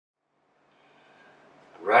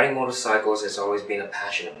Riding motorcycles has always been a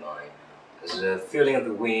passion of mine. The feeling of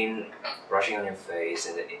the wind brushing on your face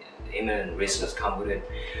and the imminent risk that comes with it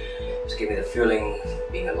just give me the feeling of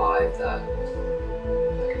being alive that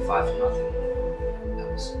I can fight for nothing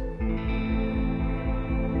else.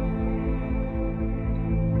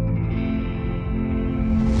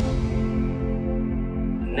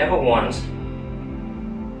 Never once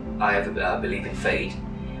I ever believed in fate,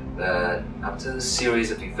 but after a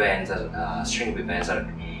series of events, a string of events that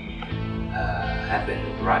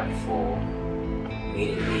happened right before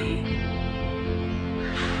meeting me,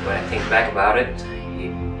 when I think back about it,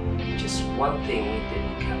 just one thing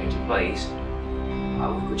didn't come into place.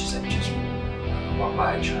 We could just walk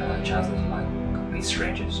by each other like complete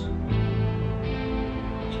strangers.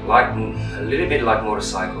 Like a little bit like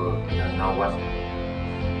motorcycle, you don't know what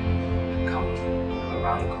come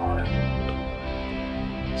around the corner.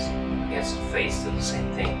 Yes, fate still the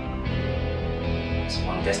same thing. It's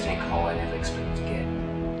one destiny call I never expected to get.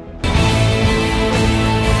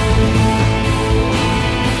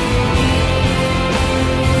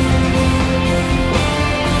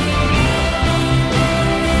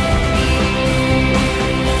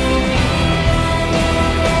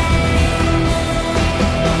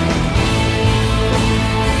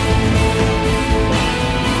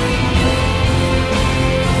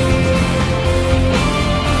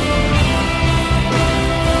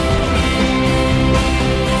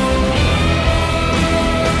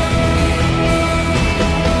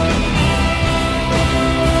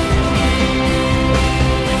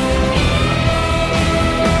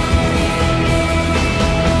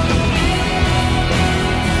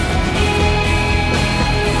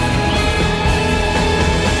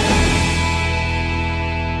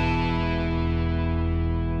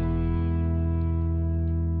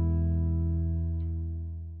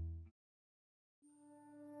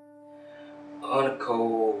 On a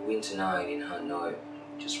cold winter night in Hanoi,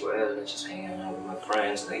 just hanging out with my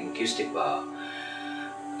friends at an acoustic bar.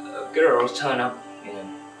 A girl turned up in a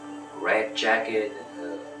red jacket,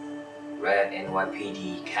 a red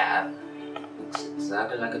NYPD cap. Looks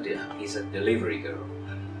exactly like a delivery girl.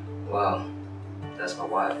 Well, that's my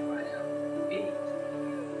wife right now, B.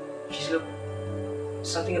 She's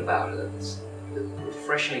something about her that's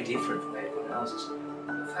refreshingly different from everyone else's.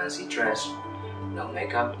 No fancy dress, no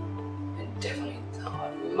makeup. Definitely a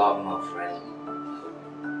lot more friendly.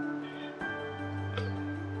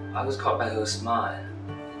 I was caught by her smile,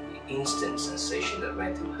 the instant sensation that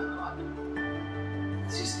ran through my heart.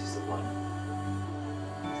 This is the one.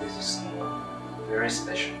 This is someone very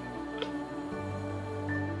special.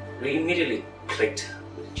 We immediately clicked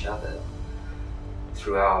with each other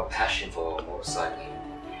through our passion for motorcycling.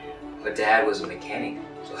 Her dad was a mechanic,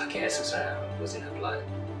 so I guess it was in her blood.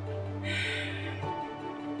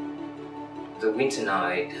 The winter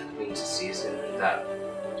night, the winter season that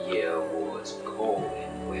year was cold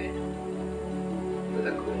and wet,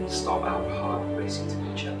 but I couldn't stop our heart racing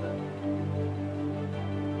to each other.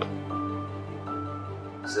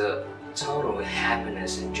 The total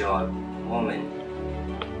happiness and joy moment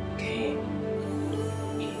came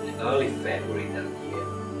in early February that year,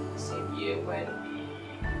 same year when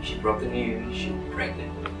she broke the news she was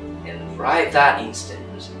pregnant, and right that instant,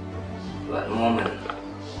 that moment,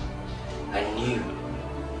 I knew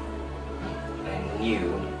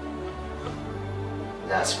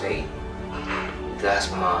that's fate, that's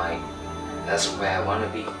mine, that's where I want to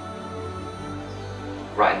be.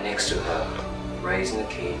 Right next to her, raising a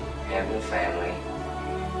kid, having a family,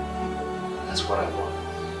 that's what I want.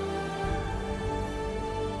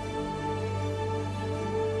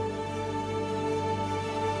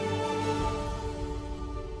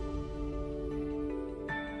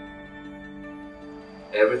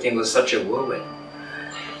 Everything was such a whirlwind.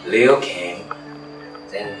 Leo came,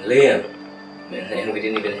 then Liam, and we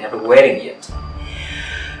didn't even have a wedding yet.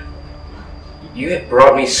 You had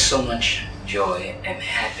brought me so much joy and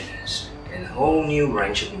happiness and a whole new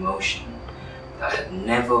range of emotion that I had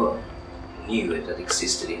never knew that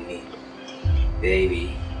existed in me.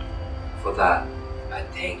 Baby, for that, I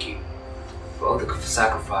thank you. For all the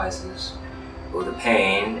sacrifices, all the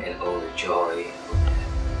pain, and all the joy, all the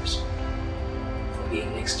happiness.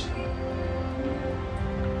 Being next to me.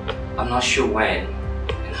 I'm not sure when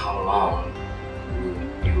and how long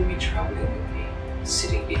you will be traveling with me,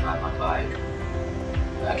 sitting behind my bike,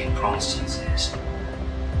 but I can promise you this.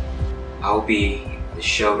 I'll be the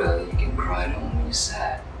shoulder you can cry on when you're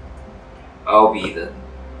sad. I'll be the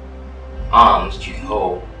arms you can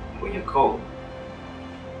hold when you're cold.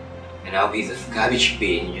 And I'll be the garbage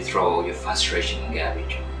bin you throw all your frustration and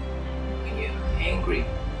garbage when you're angry.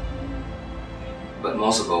 But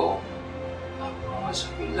most of all, I promise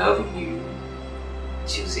I'll be loving you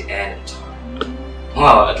till the end of time.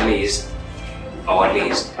 Well, at least,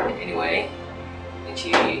 anyway,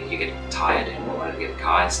 until you get tired and want to get a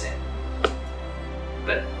car instead.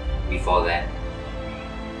 But before that,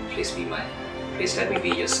 please let me be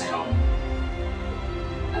your sound.